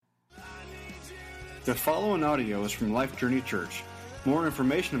The following audio is from Life Journey Church. More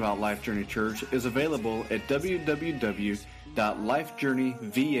information about Life Journey Church is available at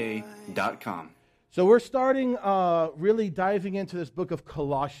www.lifejourneyva.com. So we're starting really diving into this book of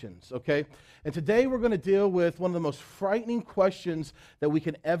Colossians, okay? And today we're going to deal with one of the most frightening questions that we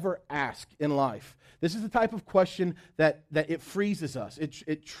can ever ask in life. This is the type of question that it freezes us.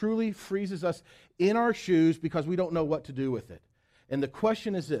 It truly freezes us in our shoes because we don't know what to do with it. And the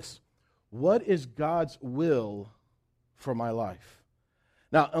question is this: what is God's will for my life?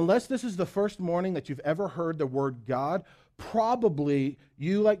 Now, unless this is the first morning that you've ever heard the word God, probably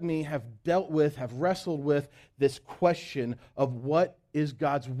you, like me, have wrestled with this question of what is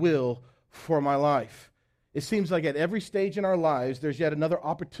God's will for my life. It seems like at every stage in our lives, there's yet another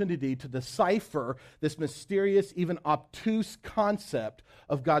opportunity to decipher this mysterious, even obtuse concept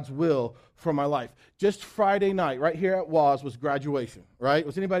of God's will for my life. Just Friday night, right here at WAS, was graduation, right?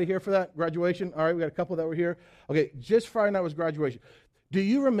 Was anybody here for that graduation? All right, we got a couple that were here. Okay, just Friday night was graduation. Do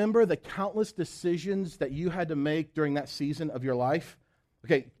you remember the countless decisions that you had to make during that season of your life?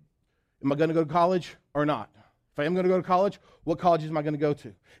 Okay, am I going to go to college or not? If I am going to go to college, what colleges am I going to go to?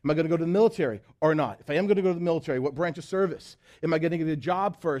 Am I going to go to the military or not? If I am going to go to the military, what branch of service? Am I going to get a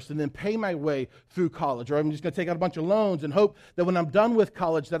job first and then pay my way through college? Or I'm just going to take out a bunch of loans and hope that when I'm done with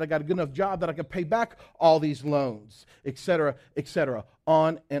college that I got a good enough job that I can pay back all these loans, et cetera,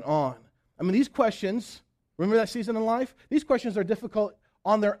 on and on. I mean, these questions, remember that season in life? These questions are difficult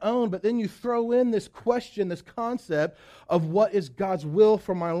on their own, but then you throw in this question, this concept of what is God's will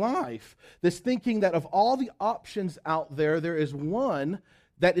for my life. This thinking that of all the options out there, there is one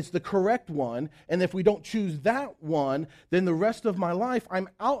that is the correct one, and if we don't choose that one, then the rest of my life, I'm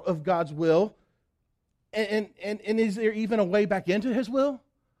out of God's will. And is there even a way back into His will?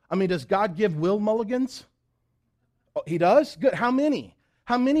 I mean, does God give will mulligans? Oh, He does? Good. How many?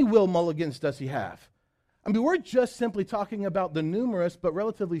 How many will mulligans does He have? I mean, we're just simply talking about the numerous but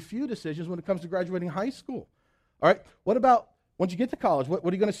relatively few decisions when it comes to graduating high school. All right, what about once you get to college? What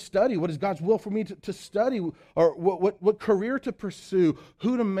are you going to study? What is God's will for me to study? Or what career to pursue?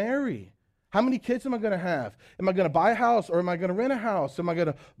 Who to marry? How many kids am I going to have? Am I going to buy a house or am I going to rent a house? Am I going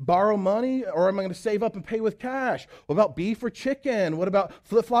to borrow money or am I going to save up and pay with cash? What about beef or chicken? What about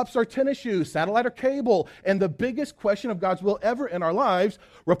flip-flops or tennis shoes, satellite or cable? And the biggest question of God's will ever in our lives,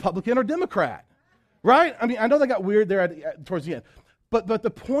 Republican or Democrat? Right? I mean, I know that got weird there towards the end. But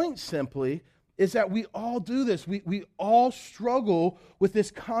the point simply is that we all do this. We all struggle with this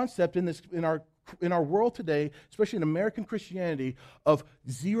concept in our world today, especially in American Christianity, of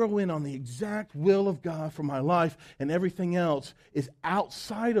zero in on the exact will of God for my life, and everything else is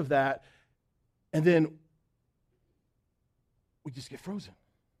outside of that. And then we just get frozen.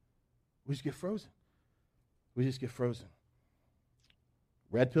 We just get frozen.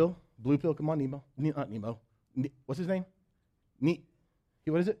 Red pill, blue pill, come on, Nemo. Not Nemo. What's his name?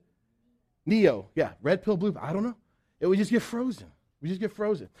 What is it? Neo. Yeah, red pill, blue pill. I don't know. We just get frozen.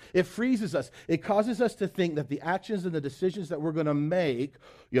 It freezes us. It causes us to think that the actions and the decisions that we're going to make,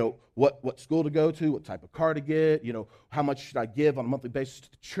 what school to go to, what type of car to get, how much should I give on a monthly basis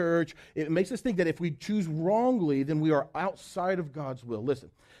to the church. It makes us think that if we choose wrongly, then we are outside of God's will. Listen,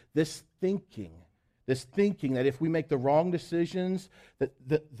 this thinking that if we make the wrong decisions,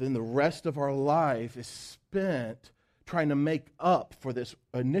 then the rest of our life is spent trying to make up for this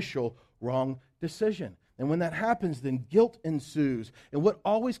initial wrong decision. And when that happens, then guilt ensues. And what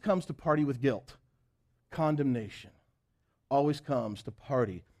always comes to party with guilt? Condemnation. Always comes to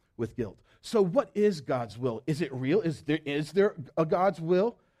party with guilt. So what is God's will? Is it real? Is there a God's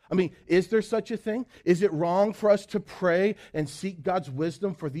will? I mean, is there such a thing? Is it wrong for us to pray and seek God's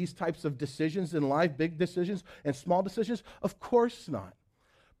wisdom for these types of decisions in life, big decisions and small decisions? Of course not.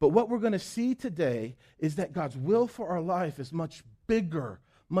 But what we're going to see today is that God's will for our life is much bigger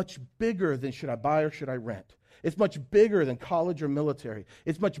than should I buy or should I rent. It's much bigger than college or military.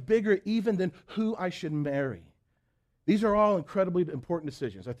 It's much bigger even than who I should marry. These are all incredibly important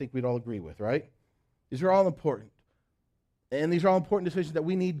decisions, I think we'd all agree with, right? These are all important. And these are all important decisions that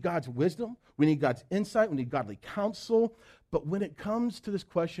we need God's wisdom, we need God's insight, we need godly counsel. But when it comes to this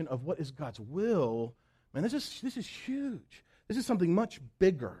question of what is God's will, man, this is huge. This is something much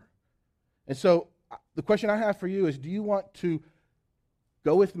bigger. And so the question I have for you is, do you want to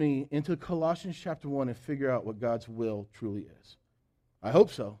go with me into Colossians chapter 1 and figure out what God's will truly is? I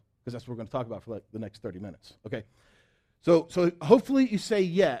hope so, because that's what we're going to talk about for like the next 30 minutes. Okay. So hopefully you say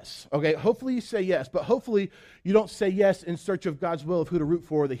yes, okay? Hopefully you say yes, but hopefully you don't say yes in search of God's will of who to root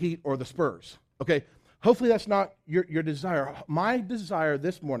for, the Heat or the Spurs, okay? Hopefully that's not your desire. My desire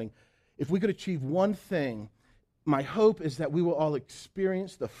this morning, if we could achieve one thing, my hope is that we will all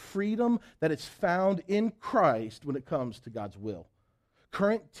experience the freedom that is found in Christ when it comes to God's will.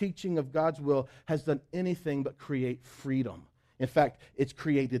 Current teaching of God's will has done anything but create freedom. In fact, it's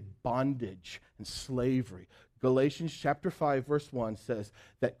created bondage and slavery. Galatians chapter 5, verse 1 says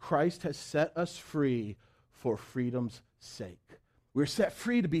that Christ has set us free for freedom's sake. We're set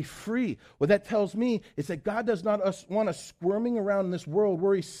free to be free. What that tells me is that God does not want us squirming around in this world,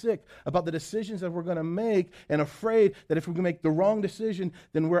 worry sick about the decisions that we're going to make and afraid that if we're going to make the wrong decision,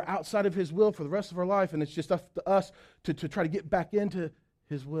 then we're outside of his will for the rest of our life, and it's just up to us to try to get back into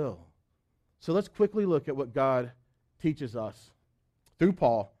his will. So let's quickly look at what God teaches us through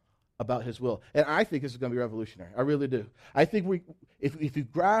Paul about his will. And I think this is going to be revolutionary. I really do. I think if you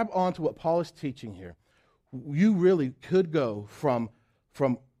grab onto what Paul is teaching here, you really could go from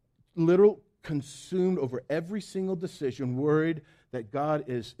literal consumed over every single decision, worried that God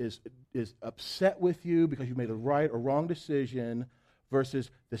is upset with you because you made a right or wrong decision, versus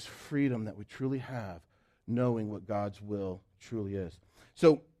this freedom that we truly have, knowing what God's will truly is.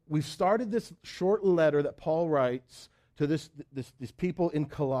 So we've started this short letter that Paul writes to these people in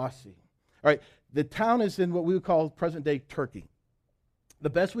Colossae. All right, the town is in what we would call present-day Turkey. The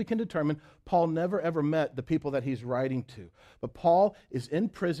best we can determine, Paul never ever met the people that he's writing to. But Paul is in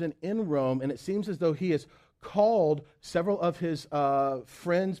prison in Rome, and it seems as though he has called several of his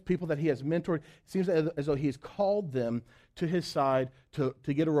friends, people that he has mentored. It seems as though he has called them to his side to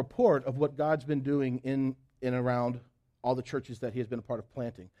get a report of what God's been doing in and around all the churches that he has been a part of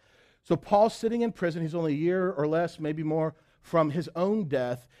planting. So Paul's sitting in prison. He's only a year or less, maybe more, from his own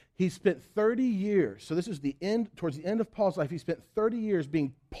death. He spent 30 years, so this is towards the end of Paul's life, he spent 30 years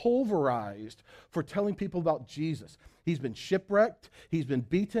being pulverized for telling people about Jesus. He's been shipwrecked, he's been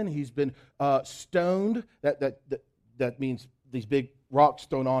beaten, he's been stoned. That means these big rocks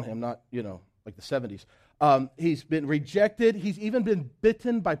thrown on him, not, like the 70s. He's been rejected, he's even been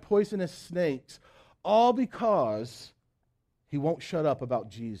bitten by poisonous snakes, all because he won't shut up about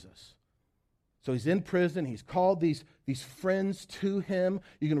Jesus. So he's in prison. He's called these friends to him.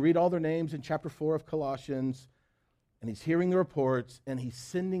 You can read all their names in chapter 4 of Colossians. And he's hearing the reports, and he's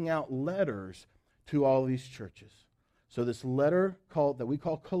sending out letters to all of these churches. So this letter that we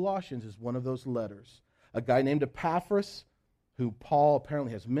call Colossians is one of those letters. A guy named Epaphras, who Paul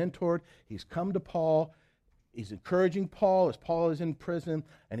apparently has mentored, he's come to Paul. He's encouraging Paul as Paul is in prison,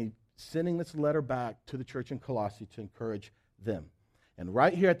 and he's sending this letter back to the church in Colossae to encourage them. And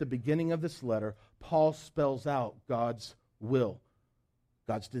right here at the beginning of this letter, Paul spells out God's will,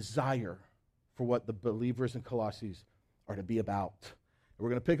 God's desire for what the believers in Colossae are to be about. And we're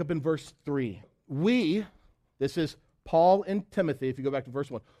going to pick up in verse 3. This is Paul and Timothy, if you go back to verse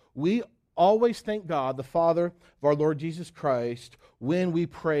 1, we always thank God, the Father of our Lord Jesus Christ, when we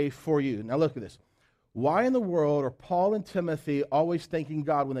pray for you. Now look at this. Why in the world are Paul and Timothy always thanking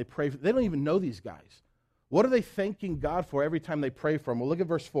God when they pray? They don't even know these guys. What are they thanking God for every time they pray for him? Well, look at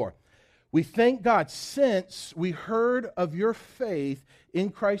verse 4. We thank God since we heard of your faith in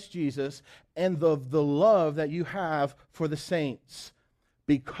Christ Jesus and of the love that you have for the saints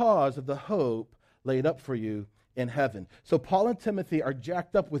because of the hope laid up for you in heaven. So Paul and Timothy are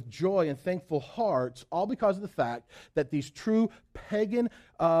jacked up with joy and thankful hearts, all because of the fact that these true pagan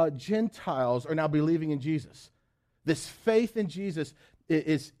Gentiles are now believing in Jesus. This faith in Jesus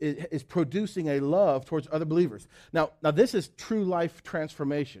is producing a love towards other believers. Now this is true life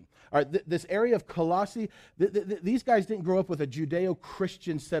transformation. All right, this area of Colossae, these guys didn't grow up with a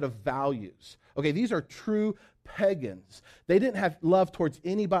Judeo-Christian set of values. Okay, these are true pagans. They didn't have love towards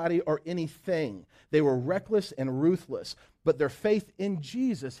anybody or anything. They were reckless and ruthless, but their faith in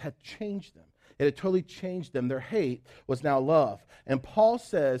Jesus had changed them. It had totally changed them. Their hate was now love. And Paul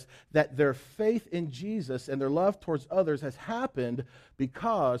says that their faith in Jesus and their love towards others has happened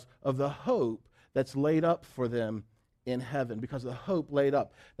because of the hope that's laid up for them in heaven, because of the hope laid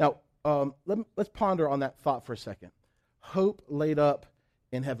up. Now, let's ponder on that thought for a second. Hope laid up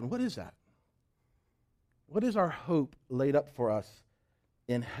in heaven. What is that? What is our hope laid up for us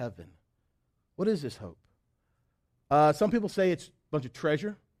in heaven? What is this hope? Some people say it's a bunch of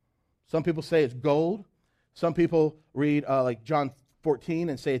treasure. Some people say it's gold. Some people read like John 14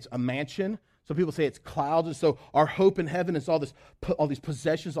 and say it's a mansion. Some people say it's clouds. And so our hope in heaven is all these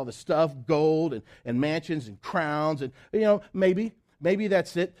possessions, all this stuff, gold and mansions and crowns. And, maybe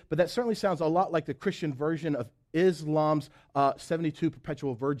that's it. But that certainly sounds a lot like the Christian version of Islam's 72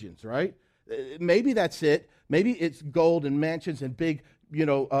 perpetual virgins, right? Maybe that's it. Maybe it's gold and mansions and big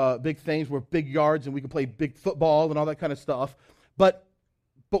things where big yards and we can play big football and all that kind of stuff. But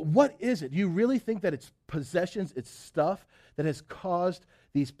what is it? Do you really think that it's possessions, it's stuff that has caused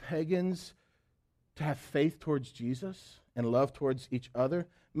these pagans to have faith towards Jesus and love towards each other?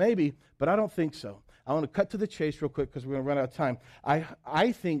 Maybe, but I don't think so. I want to cut to the chase real quick because we're going to run out of time.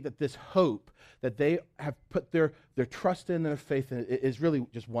 I think that this hope that they have put their trust in and their faith in is really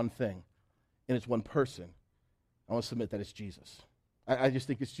just one thing, and it's one person. I want to submit that it's Jesus. I just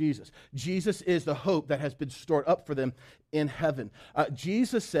think it's Jesus. Jesus is the hope that has been stored up for them in heaven.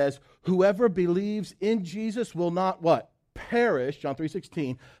 Jesus says, whoever believes in Jesus will not what? Perish, John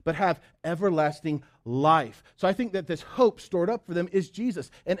 3:16, but have everlasting life. So I think that this hope stored up for them is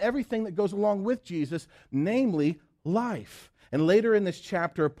Jesus and everything that goes along with Jesus, namely life. And later in this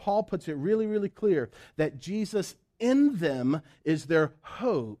chapter, Paul puts it really, really clear that Jesus in them is their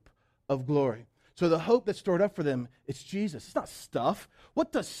hope of glory. So the hope that's stored up for them, it's Jesus. It's not stuff.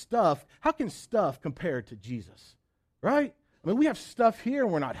 How can stuff compare to Jesus? Right? I mean, we have stuff here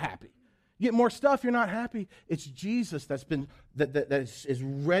and we're not happy. You get more stuff, you're not happy. It's Jesus that is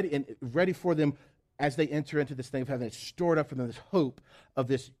ready for them as they enter into this thing of heaven. It's stored up for them, this hope of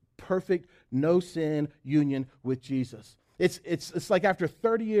this perfect, no sin union with Jesus. It's like after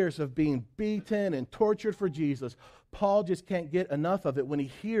 30 years of being beaten and tortured for Jesus, Paul just can't get enough of it when he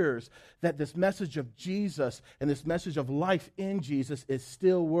hears that this message of Jesus and this message of life in Jesus is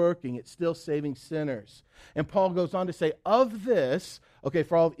still working. It's still saving sinners. And Paul goes on to say, of this, okay,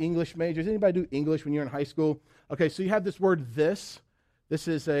 for all English majors, anybody do English when you're in high school? Okay, so you have this word this. This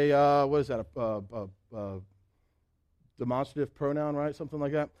is a, what is that, a demonstrative pronoun, right? Something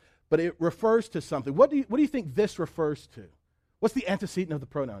like that. But it refers to something. What do you think this refers to? What's the antecedent of the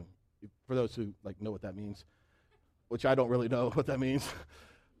pronoun? For those who know what that means, which I don't really know what that means.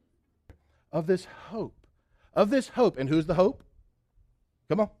 Of this hope. Of this hope. And who's the hope?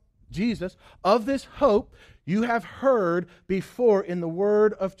 Come on. Jesus. Of this hope you have heard before in the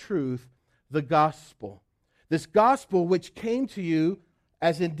word of truth, the gospel. This gospel which came to you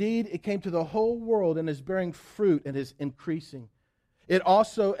as indeed it came to the whole world and is bearing fruit and is increasing. It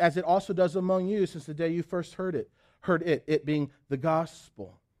also does among you since the day you first heard it being the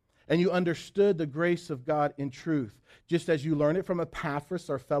gospel. And you understood the grace of God in truth, just as you learned it from Epaphras,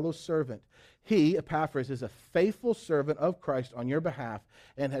 our fellow servant. He, Epaphras, is a faithful servant of Christ on your behalf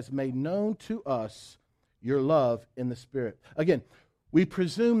and has made known to us your love in the Spirit. Again, we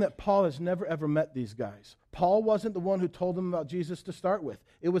presume that Paul has never ever met these guys. Paul wasn't the one who told them about Jesus to start with.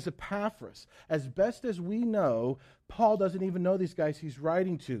 It was Epaphras. As best as we know, Paul doesn't even know these guys he's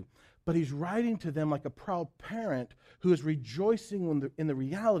writing to. But he's writing to them like a proud parent who is rejoicing in the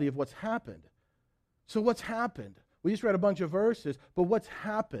reality of what's happened. So what's happened? We just read a bunch of verses, but what's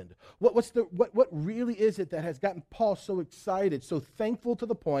happened? What really is it that has gotten Paul so excited, so thankful to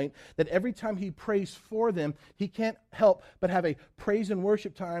the point that every time he prays for them, he can't help but have a praise and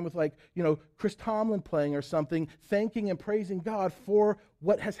worship time with Chris Tomlin playing or something, thanking and praising God for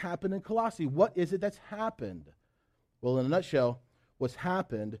what has happened in Colossae. What is it that's happened? Well, in a nutshell, what's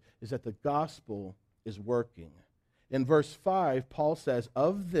happened is that the gospel is working. In verse 5, Paul says,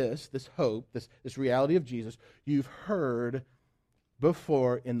 of this hope, this reality of Jesus, you've heard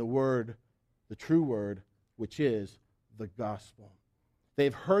before in the word, the true word, which is the gospel.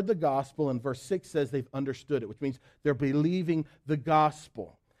 They've heard the gospel, and verse 6 says they've understood it, which means they're believing the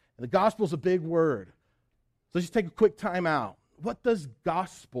gospel. And the gospel is a big word. So let's just take a quick time out. What does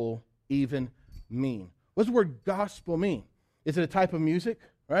gospel even mean? What does the word gospel mean? Is it a type of music,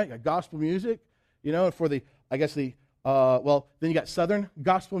 right? Got gospel music, for then you got Southern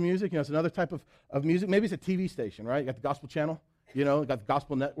gospel music, it's another type of music. Maybe it's a TV station, right? You got the gospel channel, you got the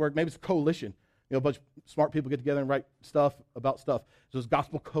gospel network. Maybe it's a coalition. A bunch of smart people get together and write stuff about stuff. So it's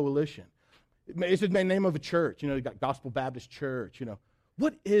gospel coalition. It's the name of a church, you got Gospel Baptist Church,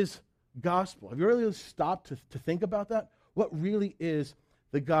 What is gospel? Have you really stopped to think about that? What really is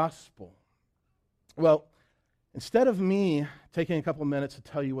the gospel? Well, instead of me taking a couple of minutes to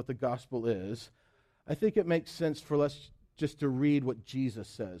tell you what the gospel is, I think it makes sense for us just to read what Jesus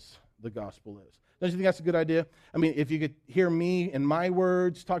says the gospel is. Don't you think that's a good idea? I mean, if you could hear me and my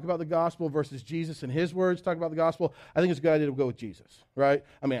words talk about the gospel versus Jesus and his words talk about the gospel, I think it's a good idea to go with Jesus, right?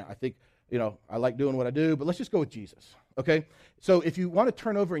 I mean, I think, I like doing what I do, but let's just go with Jesus, okay? So if you want to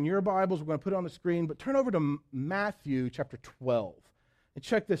turn over in your Bibles, we're going to put it on the screen, but turn over to Matthew chapter 12 and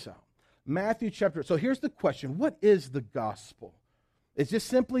check this out. So here's the question. What is the gospel? It just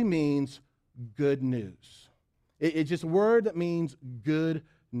simply means good news. It's just a word that means good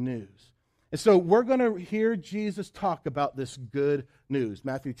news. And so we're going to hear Jesus talk about this good news,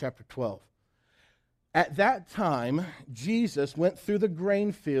 Matthew chapter 12. At that time, Jesus went through the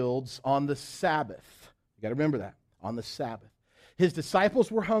grain fields on the Sabbath. You got to remember that, on the Sabbath. His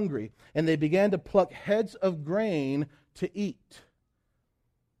disciples were hungry, and they began to pluck heads of grain to eat.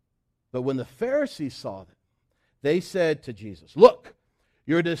 But when the Pharisees saw that, they said to Jesus, "Look,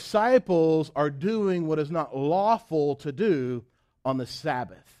 your disciples are doing what is not lawful to do on the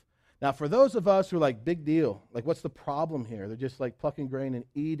Sabbath." Now, for those of us who are like, big deal, like what's the problem here? They're just like plucking grain and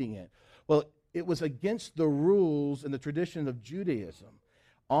eating it. Well, it was against the rules and the tradition of Judaism.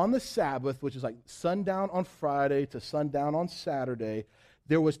 On the Sabbath, which is like sundown on Friday to sundown on Saturday,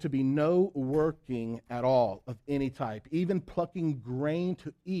 there was to be no working at all of any type. Even plucking grain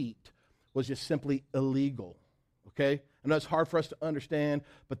to eat was just simply illegal. Okay? I know it's hard for us to understand,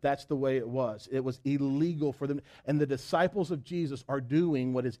 but that's the way it was. It was illegal for them. And the disciples of Jesus are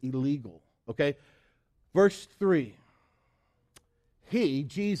doing what is illegal. Okay? Verse 3. He,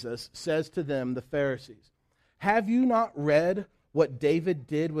 Jesus, says to them, the Pharisees, "Have you not read what David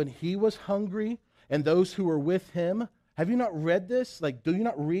did when he was hungry and those who were with him?" Have you not read this? Like, do you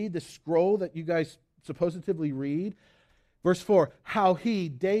not read the scroll that you guys supposedly read? Verse 4, how he,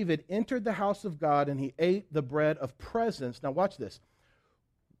 David, entered the house of God and he ate the bread of presence. Now watch this.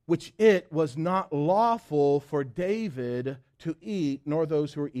 Which it was not lawful for David to eat, nor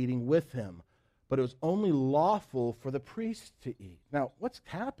those who were eating with him. But it was only lawful for the priests to eat. Now, what's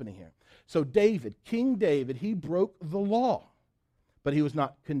happening here? So David, King David, he broke the law, but he was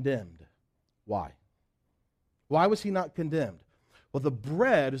not condemned. Why? Why was he not condemned? Well, the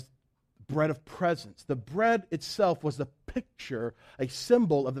bread is bread of presence. The bread itself was a picture, a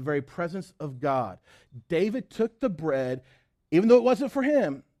symbol of the very presence of God. David took the bread, even though it wasn't for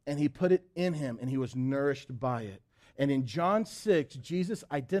him, and he put it in him, and he was nourished by it. And in John 6, Jesus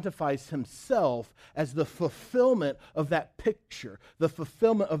identifies himself as the fulfillment of that picture, the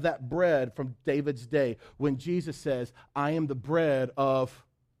fulfillment of that bread from David's day, when Jesus says, "I am the bread of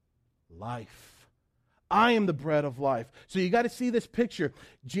life." I am the bread of life. So you got to see this picture.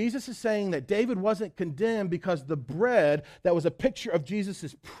 Jesus is saying that David wasn't condemned because the bread that was a picture of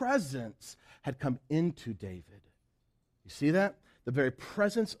Jesus' presence had come into David. You see that? The very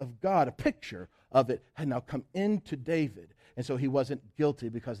presence of God, a picture of it, had now come into David. And so he wasn't guilty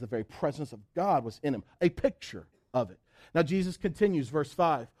because the very presence of God was in him, a picture of it. Now Jesus continues, verse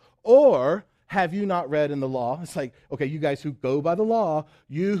 5. Or have you not read in the law? It's like, okay, you guys who go by the law,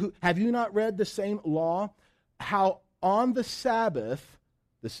 have you not read the same law? How on the Sabbath,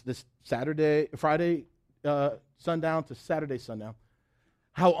 this Friday sundown to Saturday sundown,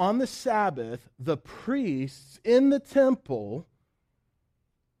 how on the Sabbath the priests in the temple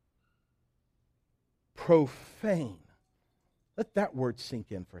profane. Let that word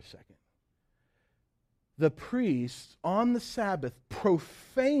sink in for a second. The priests on the Sabbath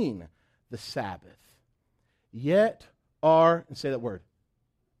profane the Sabbath, yet are, and say that word.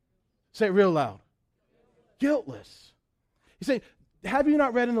 Say it real loud. Guiltless. You say, have you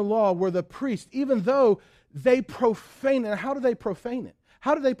not read in the law where the priests, even though they profane it, how do they profane it?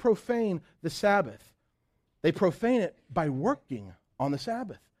 How do they profane the Sabbath? They profane it by working on the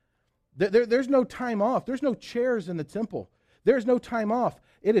Sabbath. There's no time off. There's no chairs in the temple. There's no time off.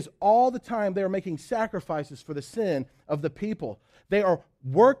 It is all the time they are making sacrifices for the sin of the people. They are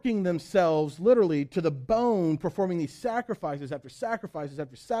working themselves literally to the bone, performing these sacrifices after sacrifices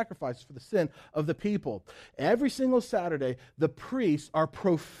after sacrifices for the sin of the people. Every single Saturday, the priests are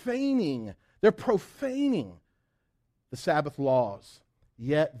profaning. They're profaning the Sabbath laws,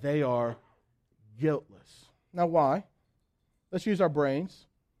 yet they are guiltless. Now, why? Let's use our brains.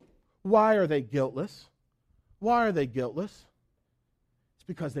 Why are they guiltless? Why are they guiltless? It's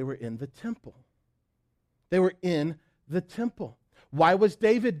because they were in the temple. They were in the temple. Why was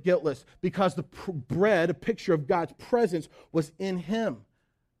David guiltless? Because the bread, a picture of God's presence, was in him.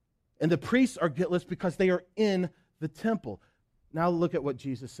 And the priests are guiltless because they are in the temple. Now look at what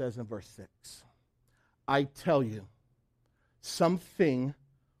Jesus says in verse 6. I tell you, something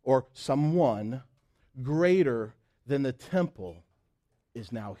or someone greater than the temple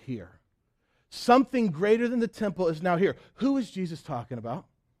is now here. Something greater than the temple is now here. Who is Jesus talking about?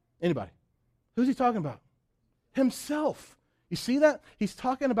 Anybody? Who's he talking about? Himself. You see that? He's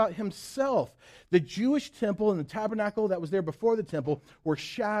talking about himself. The Jewish temple and the tabernacle that was there before the temple were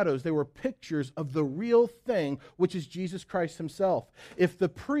shadows. They were pictures of the real thing, which is Jesus Christ himself. If the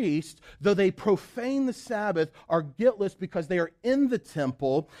priests, though they profane the Sabbath, are guiltless because they are in the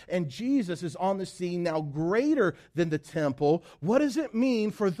temple, and Jesus is on the scene now greater than the temple, what does it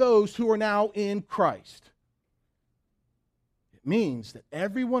mean for those who are now in Christ? It means that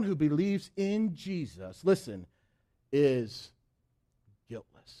everyone who believes in Jesus, listen, is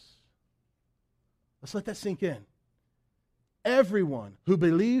guiltless. Let's let that sink in. Everyone who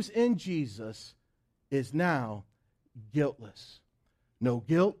believes in Jesus is now guiltless. No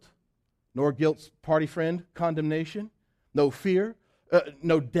guilt, nor guilt's party friend condemnation, no fear,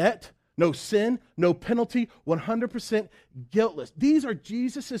 no debt, No sin, no penalty, 100% guiltless. These are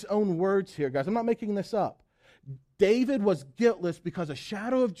Jesus' own words here, guys. I'm not making this up. David was guiltless because a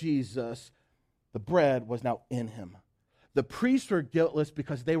shadow of Jesus, the bread, was now in him. The priests were guiltless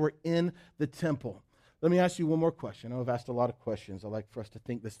because they were in the temple. Let me ask you one more question. I know I've asked a lot of questions. I like for us to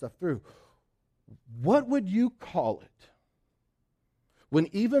think this stuff through. What would you call it when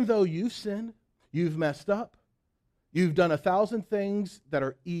even though you've sinned, you've messed up, you've done 1,000 things that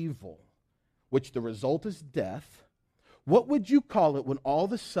are evil, which the result is death, what would you call it when all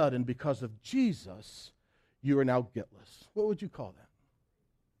of a sudden, because of Jesus, you are now guiltless? What would you call that?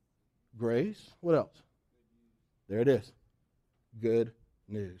 Grace? What else? There it is. Good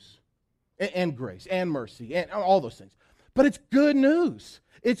news. And grace and mercy and all those things. But it's good news.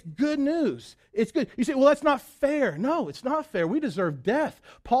 It's good news. It's good. You say, well, that's not fair. No, it's not fair. We deserve death.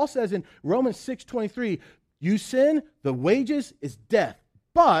 Paul says in Romans 6:23, you sin, the wages is death.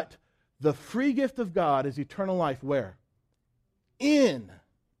 But the free gift of God is eternal life. Where? In.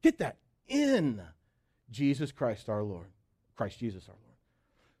 Get that. In Jesus Christ our Lord. Christ Jesus our Lord.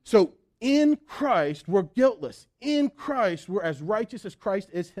 So in Christ, we're guiltless. In Christ, we're as righteous as Christ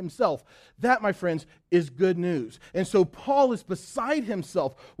is himself. That, my friends, is good news. And so Paul is beside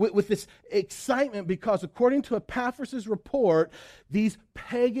himself with this excitement because according to Epaphras' report, these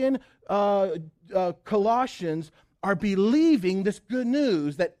pagan Colossians are believing this good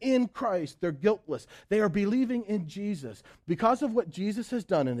news that in Christ they're guiltless. They are believing in Jesus. Because of what Jesus has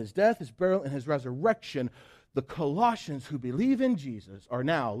done in his death, his burial, and his resurrection, the Colossians who believe in Jesus are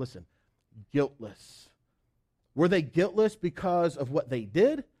now, listen, guiltless. Were they guiltless because of what they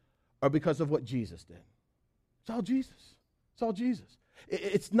did or because of what Jesus did? It's all Jesus. It's all Jesus.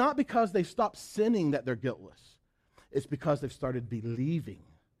 It's not because they stopped sinning that they're guiltless. It's because they've started believing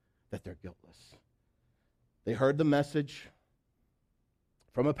that they're guiltless. They heard the message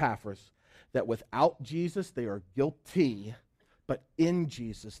from Epaphras that without Jesus they are guilty, but in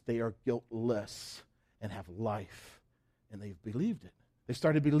Jesus they are guiltless and have life. And they've believed it. They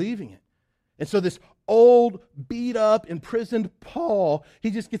started believing it. And so this old, beat-up, imprisoned Paul,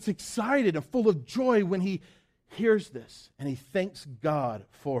 he just gets excited and full of joy when he hears this, and he thanks God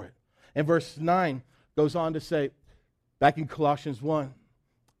for it. And verse 9 goes on to say, back in Colossians 1,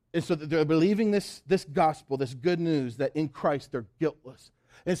 and so they're believing this gospel, this good news, that in Christ they're guiltless.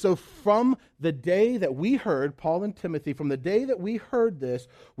 And so from the day that we heard, Paul and Timothy, from the day that we heard this,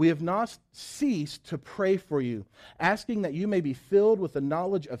 we have not ceased to pray for you, asking that you may be filled with the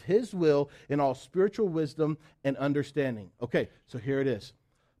knowledge of his will in all spiritual wisdom and understanding. Okay, so here it is.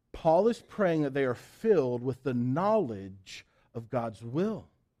 Paul is praying that they are filled with the knowledge of God's will.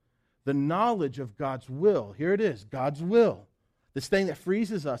 The knowledge of God's will. Here it is, God's will. This thing that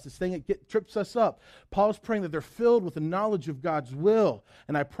freezes us, this thing that trips us up. Paul's praying that they're filled with the knowledge of God's will.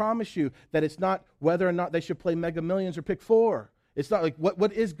 And I promise you that it's not whether or not they should play Mega Millions or Pick 4. It's not like,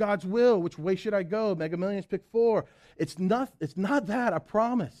 what is God's will? Which way should I go? Mega Millions, Pick 4. It's not that, I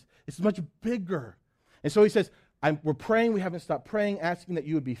promise. It's much bigger. And so he says, we're praying, we haven't stopped praying, asking that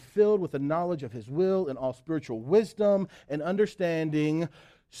you would be filled with the knowledge of his will and all spiritual wisdom and understanding,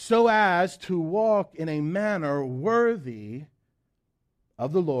 so as to walk in a manner worthy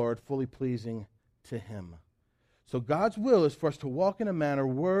of the Lord, fully pleasing to him. So God's will is for us to walk in a manner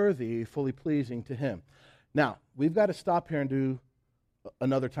worthy, fully pleasing to him. Now, we've got to stop here and do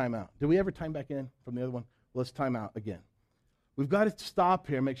another timeout. Did we ever time back in from the other one? Let's time out again. We've got to stop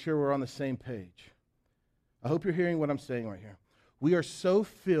here and make sure we're on the same page. I hope you're hearing what I'm saying right here. We are so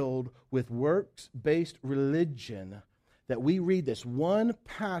filled with works-based religion that we read this one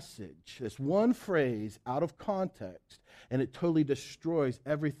passage, this one phrase out of context, and it totally destroys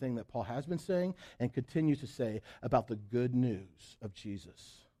everything that Paul has been saying and continues to say about the good news of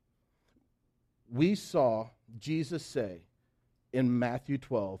Jesus. We saw Jesus say in Matthew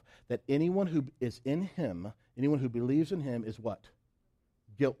 12 that anyone who is in him, anyone who believes in him is what?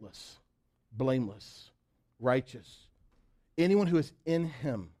 Guiltless, blameless, righteous. Anyone who is in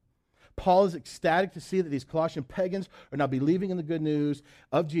him. Paul is ecstatic to see that these Colossian pagans are now believing in the good news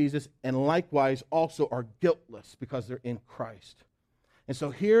of Jesus and likewise also are guiltless because they're in Christ. And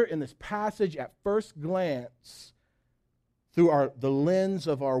so here in this passage, at first glance, through the lens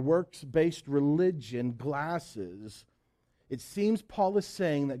of our works-based religion glasses, it seems Paul is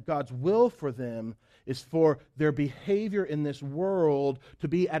saying that God's will for them is for their behavior in this world to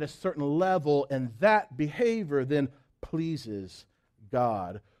be at a certain level, and that behavior then pleases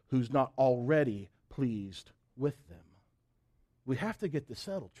God, who's not already pleased with them. We have to get this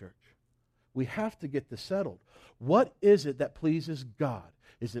settled, church. We have to get this settled. What is it that pleases God?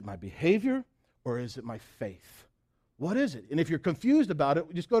 Is it my behavior or is it my faith? What is it? And if you're confused about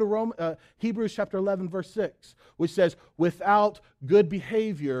it, just go to Hebrews chapter 11, verse 6, which says, without good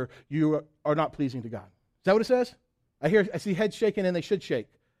behavior, you are not pleasing to God. Is that what it says? I see heads shaking, and they should shake.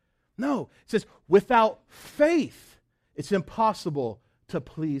 No, it says, without faith, it's impossible to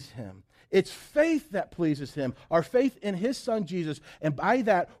please him. It's faith that pleases him, our faith in his son Jesus, and by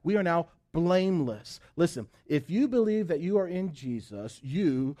that we are now blameless. Listen, if you believe that you are in Jesus,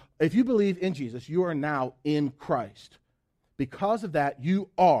 if you believe in Jesus, you are now in Christ. Because of that, you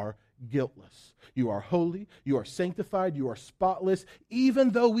are guiltless. You are holy, you are sanctified, you are spotless,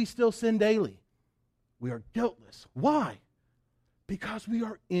 even though we still sin daily. We are guiltless. Why? Because we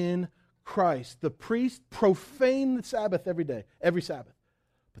are in Christ. The priest profaned the Sabbath every day, every Sabbath,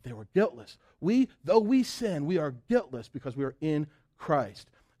 but they were guiltless. Though we sin, we are guiltless because we are in Christ.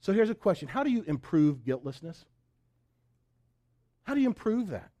 So here's a question. How do you improve guiltlessness? How do you improve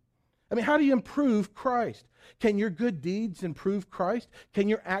that? I mean, how do you improve Christ? Can your good deeds improve Christ? Can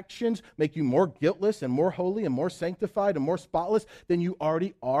your actions make you more guiltless and more holy and more sanctified and more spotless than you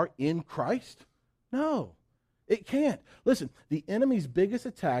already are in Christ? No, it can't. Listen, the enemy's biggest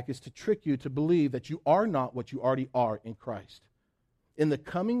attack is to trick you to believe that you are not what you already are in Christ. In the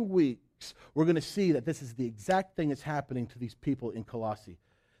coming weeks, we're going to see that this is the exact thing that's happening to these people in Colossae.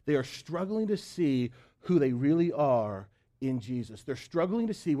 They are struggling to see who they really are in Jesus. They're struggling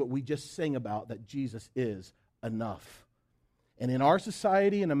to see what we just sang about, that Jesus is enough. And in our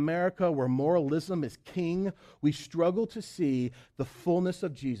society in America, where moralism is king, we struggle to see the fullness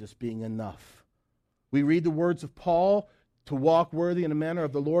of Jesus being enough. We read the words of Paul, to walk worthy in the manner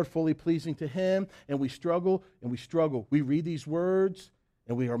of the Lord, fully pleasing to him, and we struggle, and we struggle. We read these words,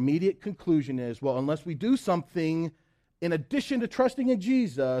 and our immediate conclusion is, well, unless we do something in addition to trusting in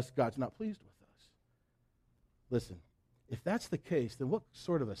Jesus, God's not pleased with us. Listen, if that's the case, then what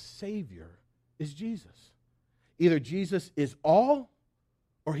sort of a Savior is Jesus? Either Jesus is all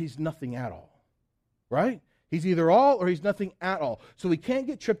or he's nothing at all, right? He's either all or he's nothing at all. So we can't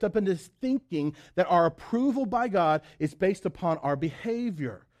get tripped up into this thinking that our approval by God is based upon our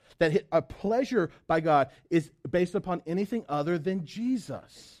behavior, that our pleasure by God is based upon anything other than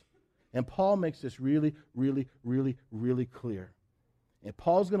Jesus. And Paul makes this really, really, really, really clear. And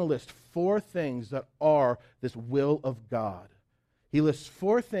Paul's going to list 4 things that are this will of God. He lists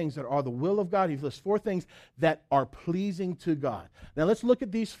 4 things that are the will of God. He lists 4 things that are pleasing to God. Now let's look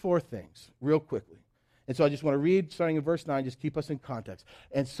at these 4 things real quickly. And so I just want to read, starting in verse 9, just keep us in context.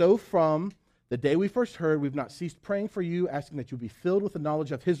 And so from the day we first heard, we've not ceased praying for you, asking that you be filled with the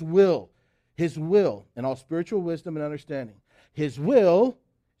knowledge of his will, and all spiritual wisdom and understanding. His will,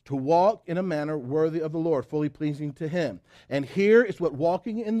 to walk in a manner worthy of the Lord, fully pleasing to him. And here is what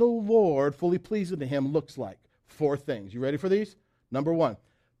walking in the Lord, fully pleasing to him, looks like. 4 things. You ready for these? Number 1,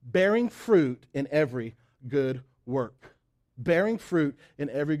 bearing fruit in every good work. Bearing fruit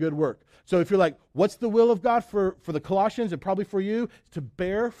in every good work. So if you're like, what's the will of God for the Colossians and probably for you? To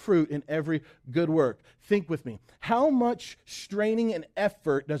bear fruit in every good work. Think with me. How much straining and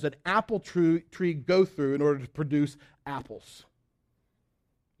effort does an apple tree go through in order to produce apples?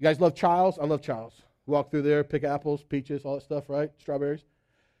 You guys love Childs? I love Childs. Walk through there, pick apples, peaches, all that stuff, right? Strawberries.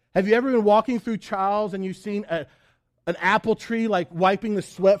 Have you ever been walking through Childs and you've seen an apple tree like wiping the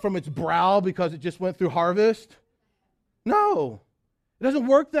sweat from its brow because it just went through harvest? No, it doesn't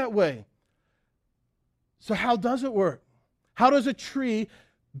work that way. So how does it work? How does a tree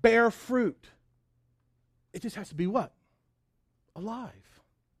bear fruit? It just has to be what? Alive.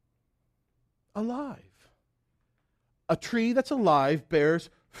 Alive. A tree that's alive bears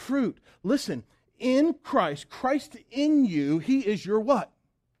fruit. Listen, in Christ in you, he is your what?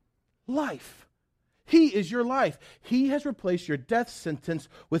 Life. He is your life. He has replaced your death sentence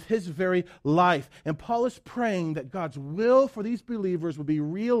with his very life. And Paul is praying that God's will for these believers will be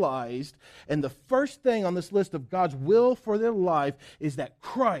realized. And the first thing on this list of God's will for their life is that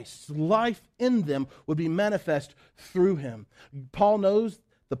Christ's life in them would be manifest through him. Paul knows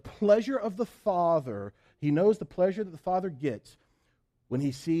the pleasure of the Father. He knows the pleasure that the Father gets when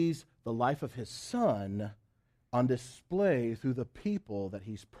he sees the life of his Son on display through the people that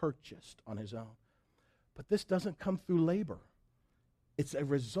he's purchased on his own. But this doesn't come through labor. It's a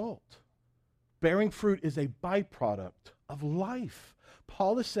result. Bearing fruit is a byproduct of life.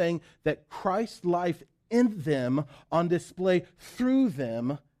 Paul is saying that Christ's life in them, on display through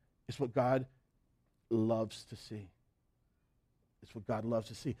them, is what God loves to see. It's what God loves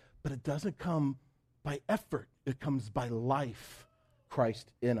to see. But it doesn't come by effort. It comes by life,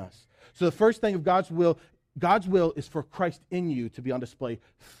 Christ in us. So the first thing of God's will is for Christ in you to be on display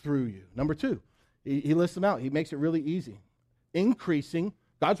through you. Number 2, he lists them out. He makes it really easy. Increasing.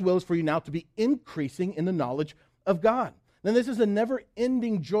 God's will is for you now to be increasing in the knowledge of God. Now, this is a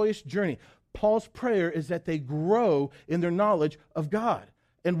never-ending joyous journey. Paul's prayer is that they grow in their knowledge of God.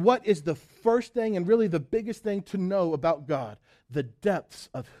 And what is the first thing and really the biggest thing to know about God? The depths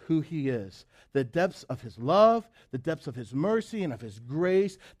of who he is, the depths of his love, the depths of his mercy and of his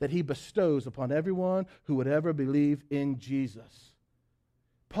grace that he bestows upon everyone who would ever believe in Jesus.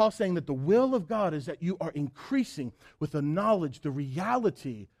 Paul's saying that the will of God is that you are increasing with the knowledge, the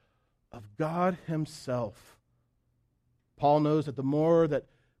reality of God himself. Paul knows that the more that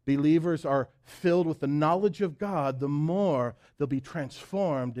believers are filled with the knowledge of God, the more they'll be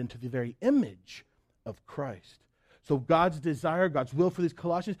transformed into the very image of Christ. So God's desire, God's will for these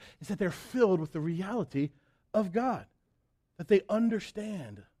Colossians is that they're filled with the reality of God, that they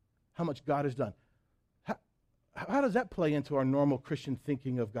understand how much God has done. How does that play into our normal Christian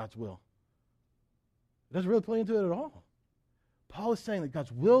thinking of God's will? It doesn't really play into it at all. Paul is saying that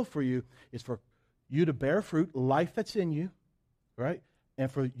God's will for you is for you to bear fruit, life that's in you, right? And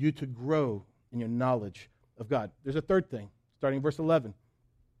for you to grow in your knowledge of God. There's a third thing, starting in verse 11.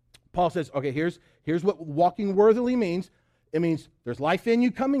 Paul says, okay, here's what walking worthily means. It means there's life in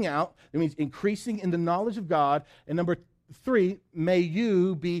you coming out. It means increasing in the knowledge of God. And number 3, may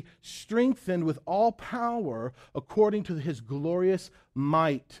you be strengthened with all power according to his glorious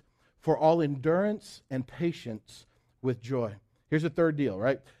might for all endurance and patience with joy. Here's the third deal,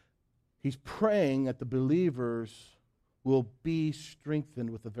 right? He's praying that the believers will be strengthened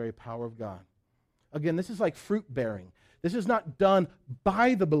with the very power of God. Again, this is like fruit bearing. This is not done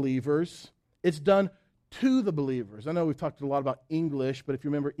by the believers. It's done to the believers. I know we've talked a lot about English, but if you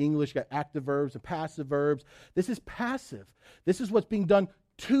remember English, you got active verbs and passive verbs. This is passive. This is what's being done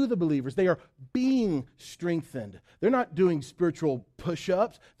to the believers. They are being strengthened. They're not doing spiritual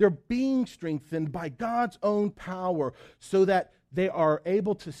push-ups. They're being strengthened by God's own power so that they are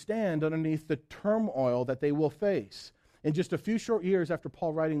able to stand underneath the turmoil that they will face. In just a few short years after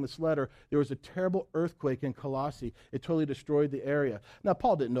Paul writing this letter, there was a terrible earthquake in Colossae. It totally destroyed the area. Now,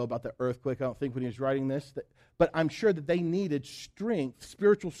 Paul didn't know about the earthquake, I don't think, when he was writing this, but I'm sure that they needed strength,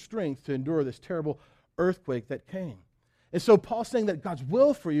 spiritual strength, to endure this terrible earthquake that came. And so Paul's saying that God's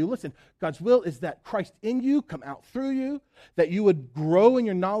will for you, listen, God's will is that Christ in you come out through you, that you would grow in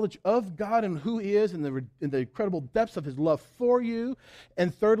your knowledge of God and who he is and in the incredible depths of his love for you.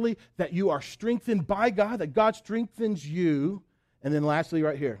 And thirdly, that you are strengthened by God, that God strengthens you. And then lastly,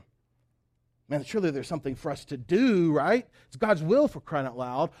 right here, man, surely there's something for us to do, right? It's God's will, for crying out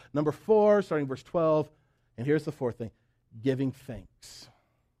loud. Number 4, starting verse 12, and here's the fourth thing, giving thanks.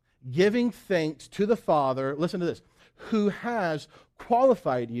 Giving thanks to the Father, listen to this, who has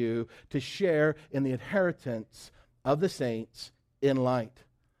qualified you to share in the inheritance of the saints in light.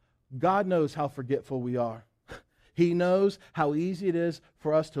 God knows how forgetful we are. He knows how easy it is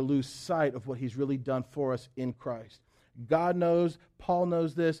for us to lose sight of what he's really done for us in Christ. God knows, Paul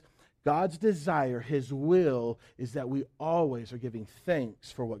knows this. God's desire, his will, is that we always are giving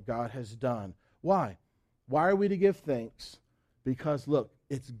thanks for what God has done. Why? Why are we to give thanks? Because, look,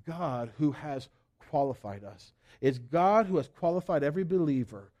 it's God who has qualified us. It's God who has qualified every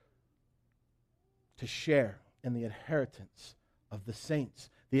believer to share in the inheritance of the saints,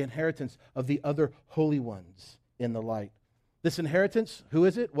 the inheritance of the other holy ones in the light. This inheritance, who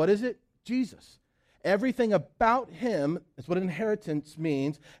is it? What is it? Jesus. Everything about him is what inheritance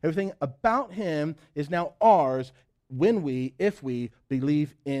means. Everything about him is now ours if we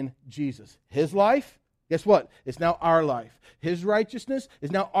believe in Jesus. His life, guess what? It's now our life. His righteousness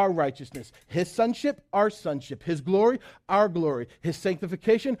is now our righteousness. His sonship, our sonship. His glory, our glory. His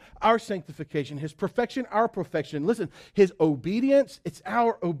sanctification, our sanctification. His perfection, our perfection. Listen, his obedience, it's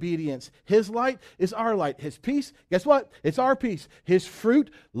our obedience. His light is our light. His peace, guess what? It's our peace. His fruit,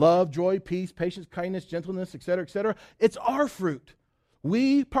 love, joy, peace, patience, kindness, gentleness, etc., it's our fruit.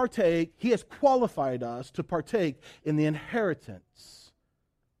 We partake, he has qualified us to partake in the inheritance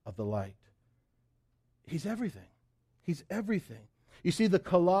of the light. He's everything. He's everything. You see, the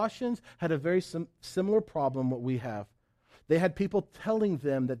Colossians had a very similar problem what we have. They had people telling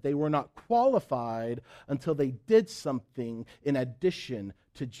them that they were not qualified until they did something in addition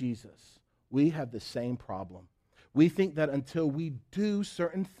to Jesus. We have the same problem. We think that until we do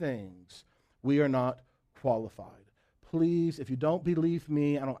certain things, we are not qualified. Please, if you don't believe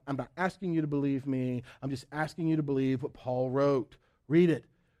me, I'm not asking you to believe me. I'm just asking you to believe what Paul wrote. Read it.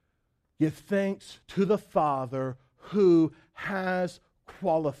 Give thanks to the Father who has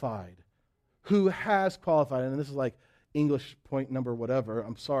qualified. Who has qualified. And this is like English point number whatever,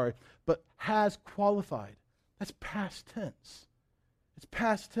 I'm sorry. But has qualified. That's past tense. It's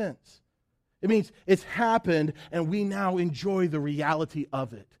past tense. It means it's happened and we now enjoy the reality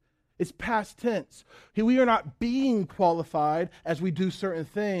of it. It's past tense. We are not being qualified as we do certain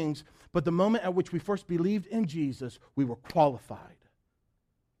things, but the moment at which we first believed in Jesus, we were qualified.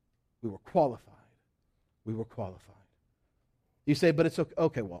 We were qualified. We were qualified. You say, but it's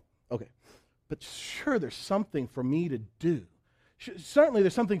okay. Okay. But sure, there's something for me to do. Certainly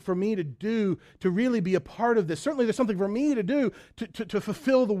there's something for me to do to really be a part of this. Certainly there's something for me to do to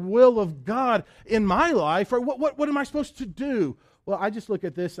fulfill the will of God in my life. Or what am I supposed to do? Well, I just look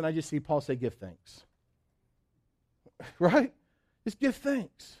at this and I just see Paul say, give thanks. Right? Just give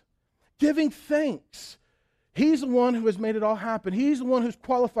thanks. Giving thanks. He's the one who has made it all happen. He's the one who's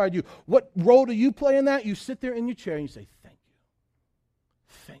qualified you. What role do you play in that? You sit there in your chair and you say, thank you.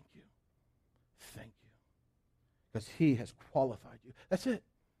 Thank you. Thank you. Because he has qualified you. That's it.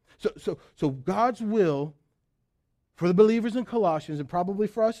 So God's will for the believers in Colossians, and probably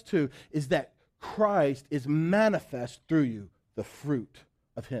for us too, is that Christ is manifest through you, the fruit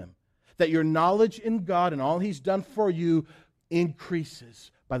of him. That your knowledge in God and all he's done for you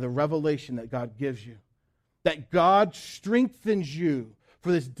increases by the revelation that God gives you. That God strengthens you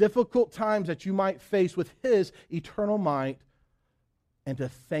for this difficult times that you might face with his eternal might, and to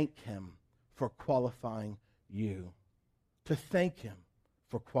thank him for qualifying you. To thank him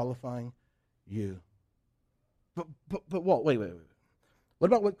for qualifying you. But Walt, wait. What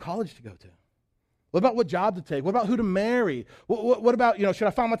about what college to go to? What about what job to take? What about who to marry? What about, should I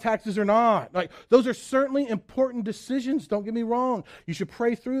file my taxes or not? Like, those are certainly important decisions, don't get me wrong. You should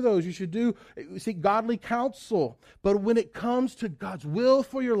pray through those. You should seek godly counsel. But when it comes to God's will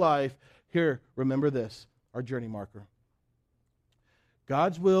for your life, here, remember this, our journey marker.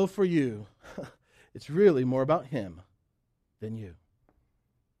 God's will for you, it's really more about him than you.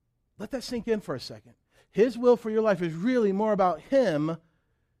 Let that sink in for a second. His will for your life is really more about him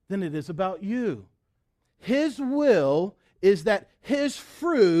than it is about you. His will is that his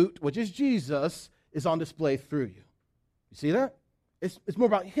fruit, which is Jesus, is on display through you. You see that? It's more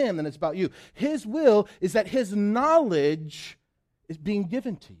about him than it's about you. His will is that his knowledge is being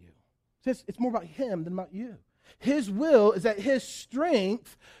given to you. It's more about him than about you. His will is that his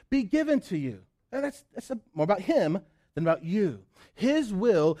strength be given to you. And that's more about him than about you. His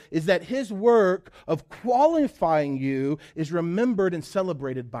will is that his work of qualifying you is remembered and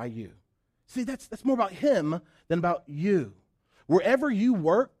celebrated by you. See, that's more about him than about you. Wherever you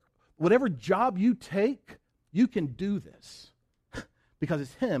work, whatever job you take, you can do this because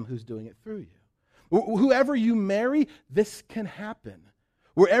it's him who's doing it through you. Whoever you marry, this can happen.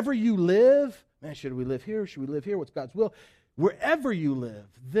 Wherever you live, man, should we live here? Should we live here? What's God's will? Wherever you live,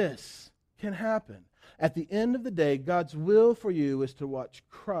 this can happen. At the end of the day, God's will for you is to watch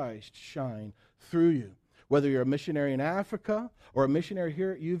Christ shine through you. Whether you're a missionary in Africa or a missionary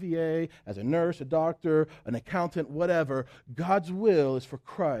here at UVA, as a nurse, a doctor, an accountant, whatever, God's will is for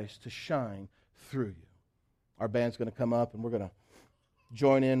Christ to shine through you. Our band's going to come up and we're going to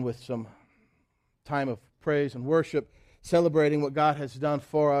join in with some time of praise and worship, celebrating what God has done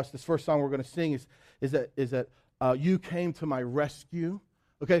for us. This first song we're going to sing is that you came to my rescue.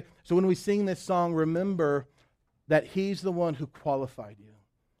 Okay, so when we sing this song, remember that he's the one who qualified you.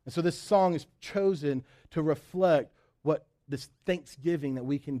 And so this song is chosen to reflect what this thanksgiving that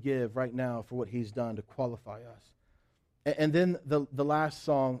we can give right now for what he's done to qualify us. And then the last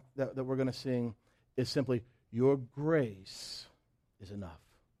song that we're going to sing is simply, your grace is enough.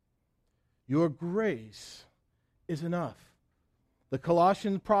 Your grace is enough. The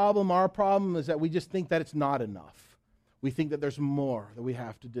Colossian problem, our problem, is that we just think that it's not enough. We think that there's more that we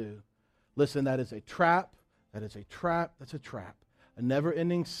have to do. Listen, that is a trap. That is a trap. That's a trap. A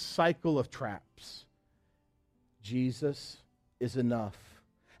never-ending cycle of traps. Jesus is enough.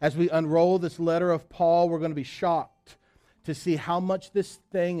 As we unroll this letter of Paul, we're going to be shocked to see how much this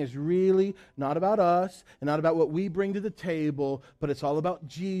thing is really not about us and not about what we bring to the table, but it's all about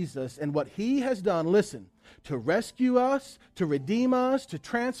Jesus and what he has done. Listen, to rescue us, to redeem us, to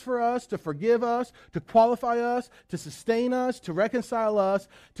transfer us, to forgive us, to qualify us, to sustain us, to reconcile us,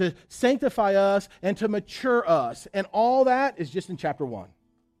 to sanctify us, and to mature us. And all that is just in chapter 1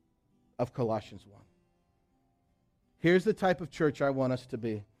 of Colossians 1. Here's the type of church I want us to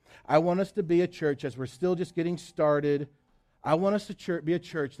be. I want us to be a church, as we're still just getting started, I want us to be a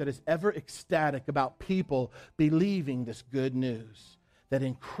church that is ever ecstatic about people believing this good news, that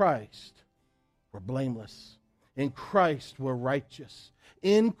in Christ we're blameless. In Christ we're righteous.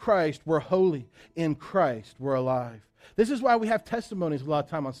 In Christ we're holy. In Christ we're alive. This is why we have testimonies a lot of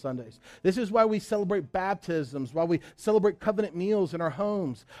time on Sundays. This is why we celebrate baptisms, why we celebrate covenant meals in our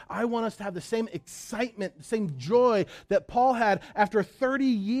homes. I want us to have the same excitement, the same joy that Paul had after 30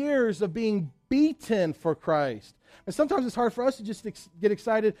 years of being beaten for Christ. And sometimes it's hard for us to just get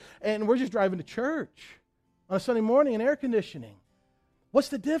excited, and we're just driving to church on a Sunday morning in air conditioning. What's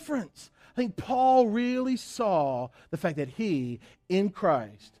the difference? I think Paul really saw the fact that he, in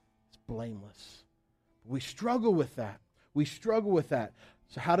Christ, is blameless. We struggle with that. We struggle with that.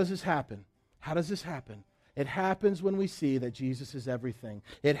 So how does this happen? How does this happen? It happens when we see that Jesus is everything.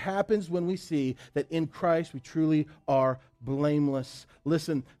 It happens when we see that in Christ we truly are blameless.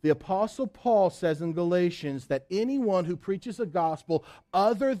 Listen, the Apostle Paul says in Galatians that anyone who preaches a gospel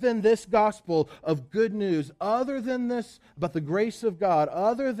other than this gospel of good news, other than this about the grace of God,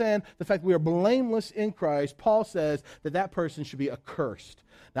 other than the fact that we are blameless in Christ, Paul says that that person should be accursed.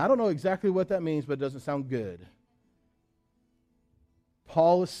 Now, I don't know exactly what that means, but it doesn't sound good.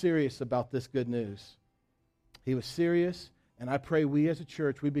 Paul is serious about this good news. He was serious, and I pray we as a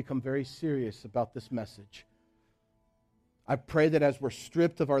church, we become very serious about this message. I pray that as we're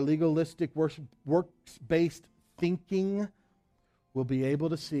stripped of our legalistic, works-based thinking, we'll be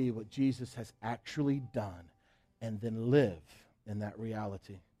able to see what Jesus has actually done and then live in that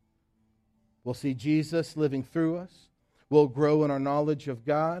reality. We'll see Jesus living through us. We'll grow in our knowledge of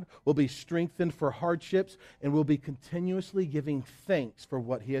God. We'll be strengthened for hardships, and we'll be continuously giving thanks for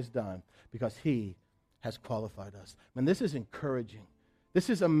what He has done because He has qualified us. Man, this is encouraging. This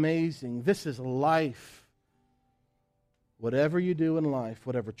is amazing. This is life. Whatever you do in life,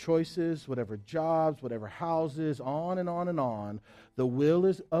 whatever choices, whatever jobs, whatever houses, on and on and on, the will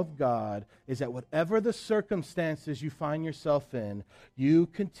is of God is that whatever the circumstances you find yourself in, you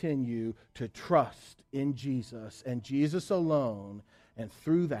continue to trust in Jesus and Jesus alone, and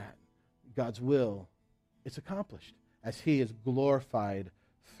through that, God's will is accomplished as He is glorified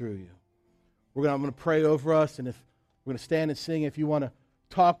through you. I'm going to pray over us, and if we're going to stand and sing, if you want to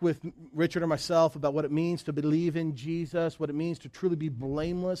talk with Richard or myself about what it means to believe in Jesus, what it means to truly be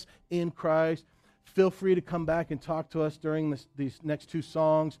blameless in Christ, feel free to come back and talk to us during these next two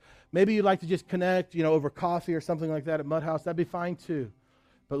songs. Maybe you'd like to just connect, over coffee or something like that at Mud House. That'd be fine too.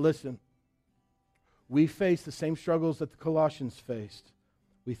 But listen, we face the same struggles that the Colossians faced.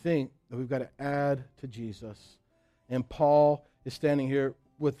 We think that we've got to add to Jesus. And Paul is standing here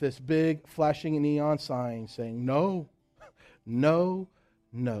with this big flashing neon sign saying, no, no,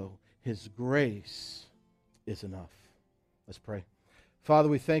 no. His grace is enough. Let's pray. Father,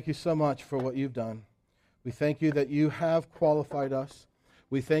 we thank you so much for what you've done. We thank you that you have qualified us.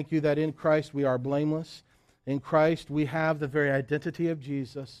 We thank you that in Christ we are blameless. In Christ we have the very identity of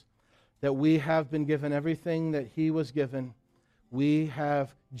Jesus, that we have been given everything that He was given. We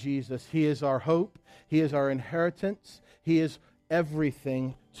have Jesus. He is our hope. He is our inheritance. He is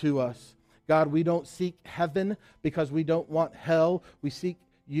everything to us. God, we don't seek heaven because we don't want hell. We seek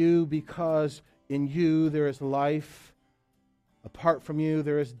you because in you there is life. Apart from you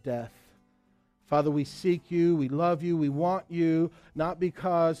there is death. Father, we seek you, we love you, we want you, not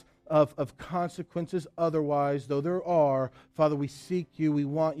because of consequences otherwise, though there are. Father, we seek you, we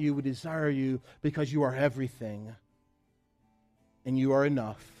want you, we desire you because you are everything and you are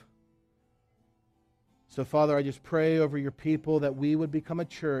enough. So, Father, I just pray over your people that we would become a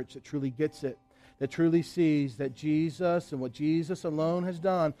church that truly gets it, that truly sees that Jesus and what Jesus alone has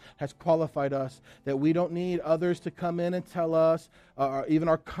done has qualified us, that we don't need others to come in and tell us, or even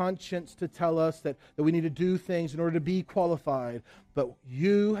our conscience to tell us that we need to do things in order to be qualified, but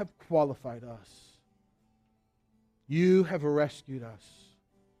you have qualified us. You have rescued us.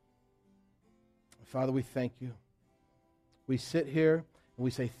 Father, we thank you. We sit here and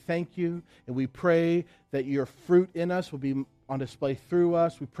we say thank you, and we pray that your fruit in us will be on display through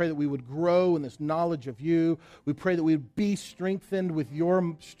us. We pray that we would grow in this knowledge of you. We pray that we would be strengthened with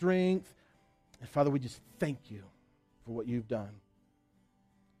your strength. And Father, we just thank you for what you've done.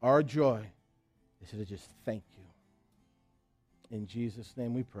 Our joy is to just thank you. In Jesus'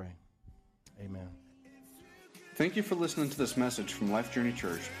 name we pray. Amen. Thank you for listening to this message from Life Journey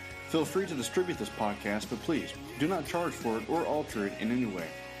Church. Feel free to distribute this podcast, but please do not charge for it or alter it in any way.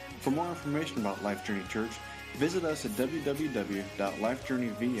 For more information about Life Journey Church, visit us at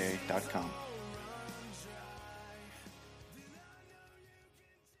www.lifejourneyva.com.